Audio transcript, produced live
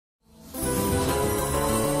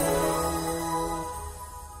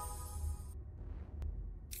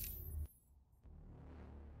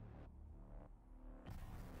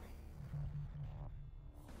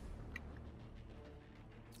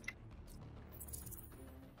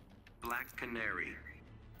Black Canary.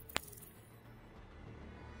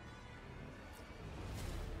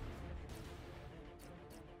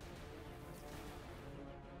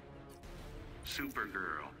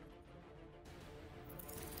 Supergirl.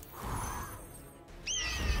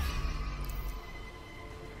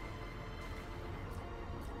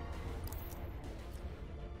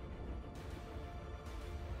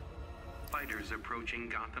 Fighters approaching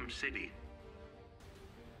Gotham City.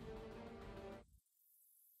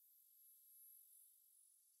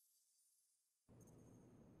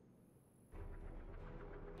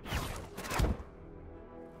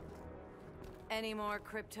 Any more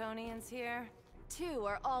Kryptonians here? 2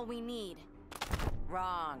 are all we need.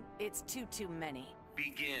 Wrong. It's too many.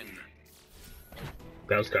 Begin.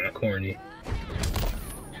 That was kind of corny.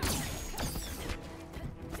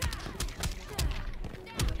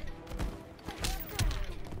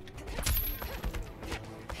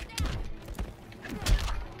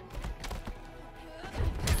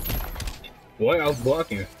 What? I was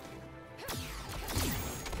blocking.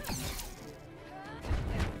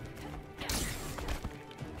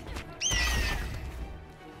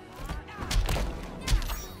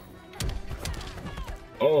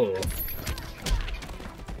 Oh.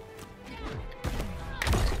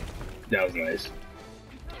 That was nice.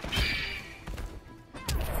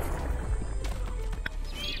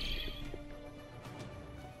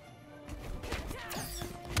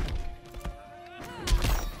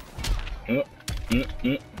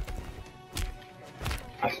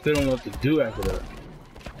 I still don't know what to do after that.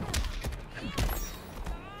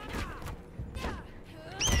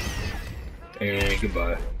 And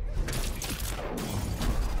goodbye.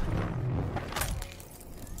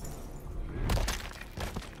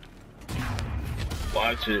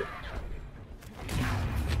 Watch it.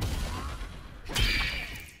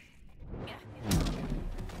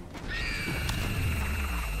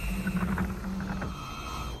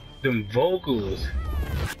 Them vocals.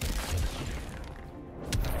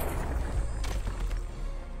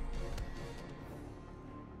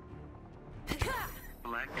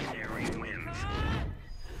 Black Canary wins.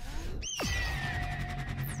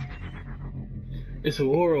 It's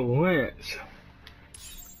Laurel Lance.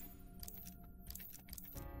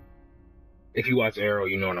 If you watch Arrow,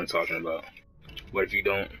 you know what I'm talking about. But if you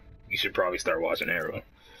don't, you should probably start watching Arrow.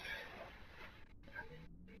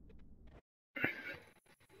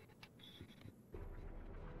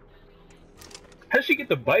 How'd she get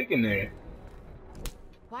the bike in there?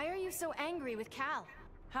 Why are you so angry with Cal?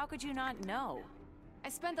 How could you not know? I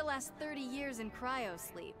spent the last 30 years in cryo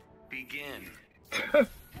sleep. Begin.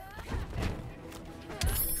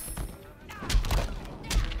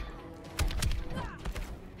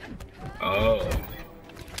 Oh.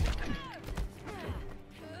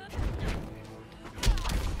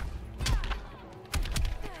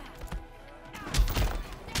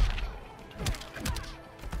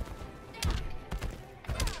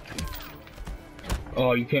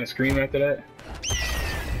 Oh, you can't scream after that?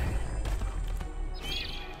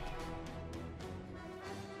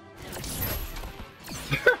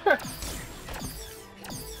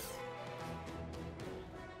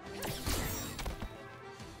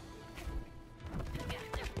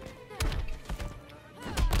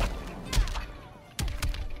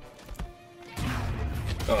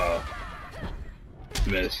 Oh,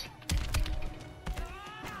 miss.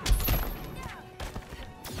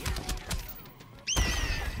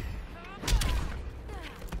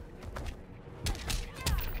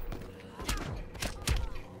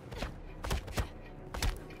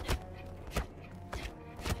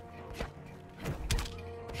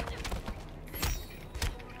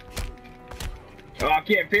 Oh, I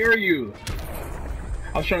can't parry you.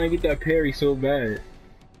 I was trying to get that parry so bad.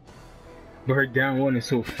 But her down one is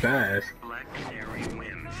so fast. Black Canary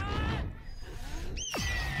wins.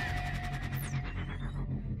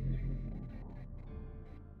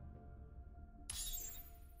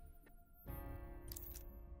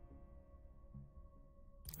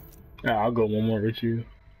 Yeah, I'll go one more with you.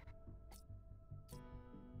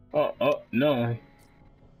 Oh, no.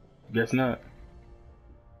 Guess not.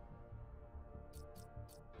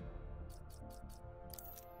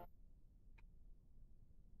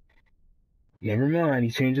 Never mind,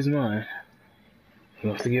 he changed his mind. He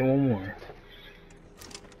wants to get one more.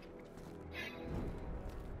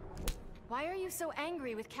 Why are you so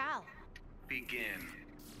angry with Cal? Begin.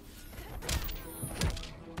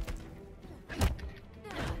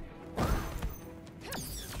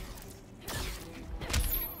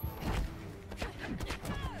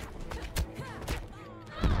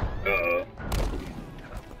 Uh-oh.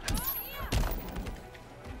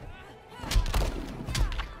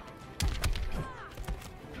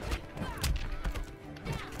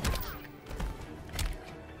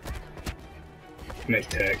 Nice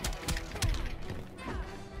tag.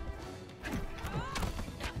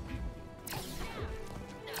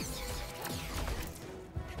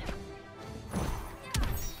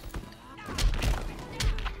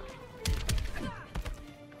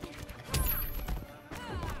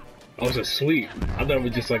 I was asleep. I thought it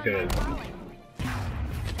was just like a...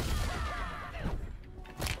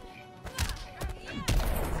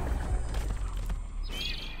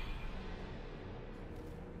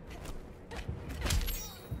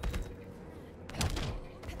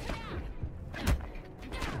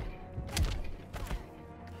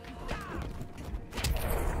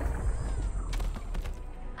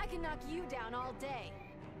 I can knock you down all day.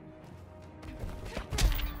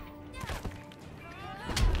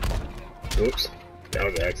 Oops. That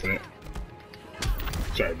was an accident.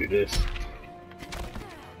 Try to do this.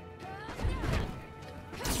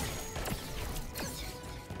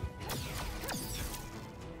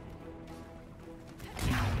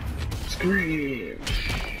 Scream!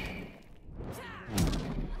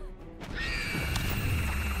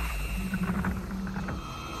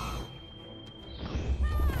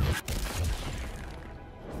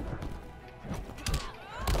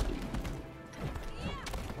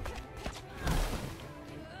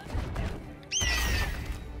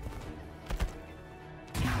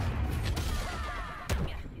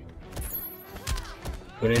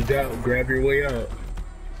 When in doubt, grab your way out.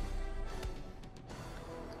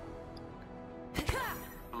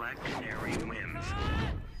 Black Canary wins.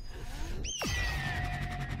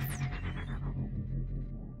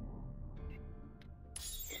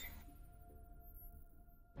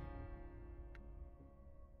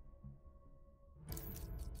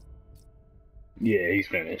 Yeah, he's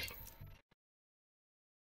finished.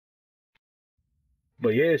 But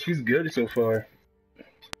yeah, she's good so far.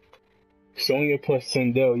 Sonya plus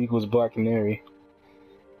Sindel equals Black Canary.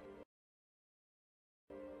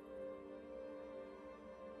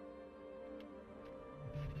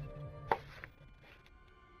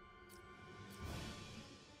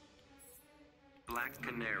 Black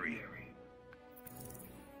Canary.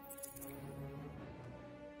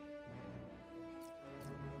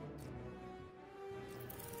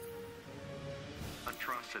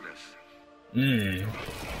 Atrocitus.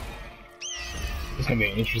 It's gonna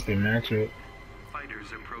be an interesting matchup.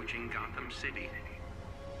 Fighters approaching Gotham City.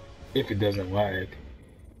 If it doesn't lag.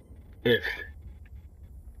 If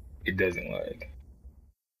it doesn't lag.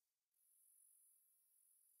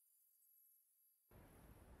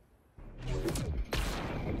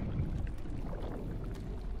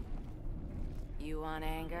 You want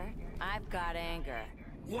anger? I've got anger.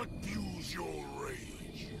 What fuels your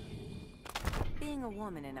rage? Being a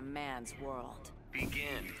woman in a man's world.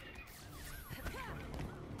 Begin.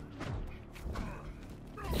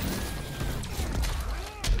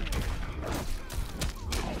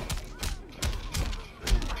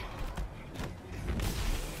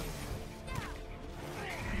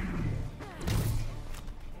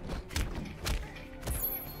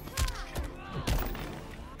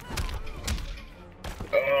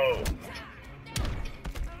 Oh!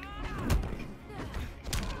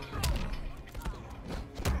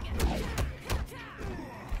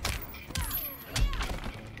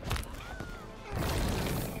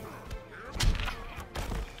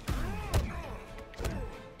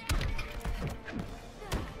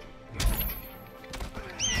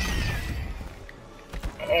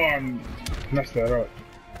 Oh, I messed that up.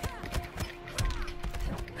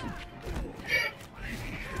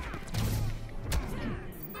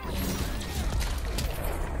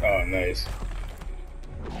 Oh, nice.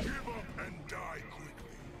 Give up and die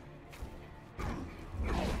quickly.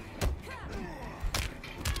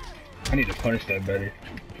 I need to punish that better.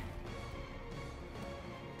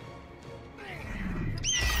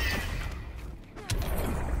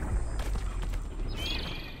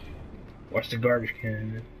 Watch the garbage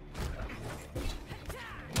can.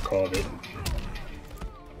 Called it.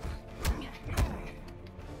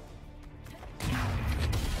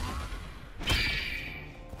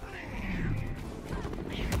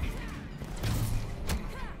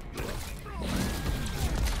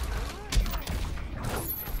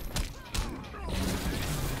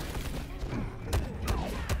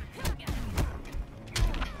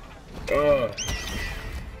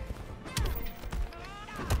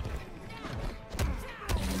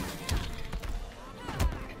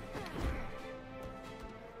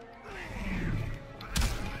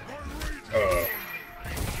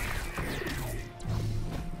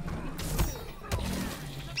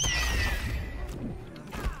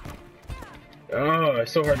 Oh,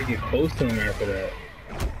 it's so hard to get close to him after that.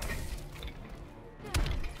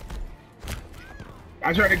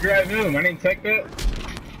 I tried to grab him. I didn't take that.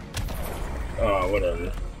 Oh,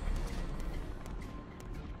 whatever.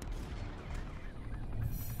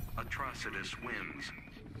 Atrocitus wins.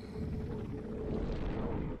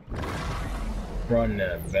 Run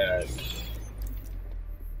that back.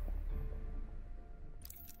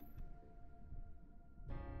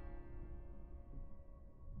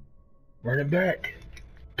 Run it back.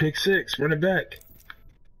 Pick 6. Run it back.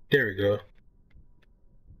 There we go.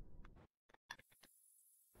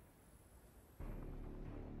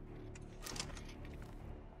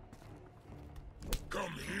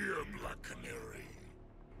 Come here, Black Canary.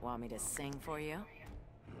 Want me to sing for you?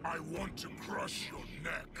 I want to crush your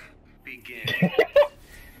neck. Begin.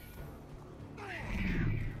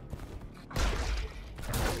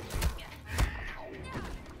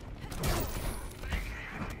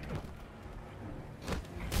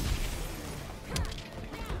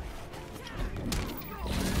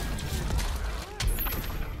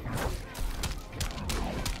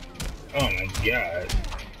 Oh my god.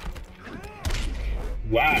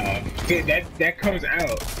 Wow. See, that comes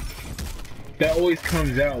out. That always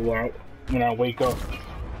comes out when I wake up.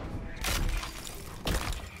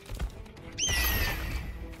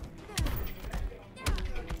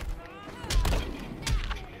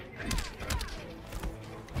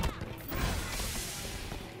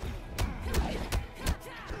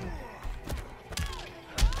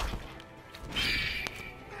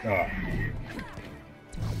 Oh.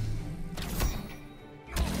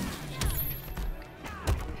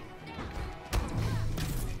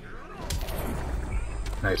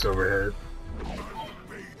 Nice overhead. Bathe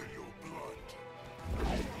in your blood.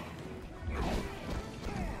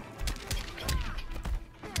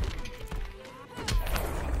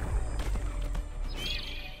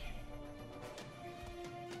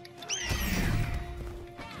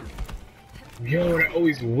 Yo, that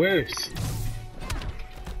always whiffs.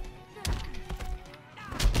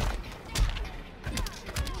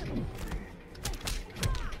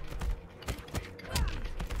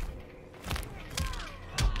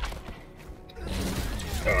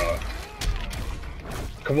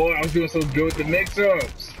 Come on, I was doing so good with the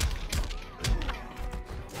mix-ups.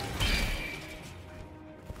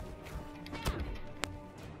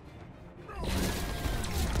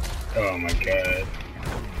 Oh my god.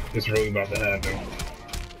 It's really about to happen.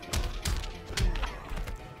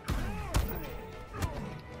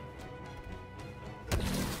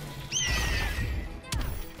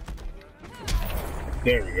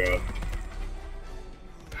 There we go.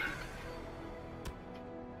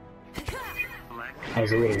 I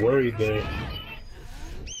was a little worried there.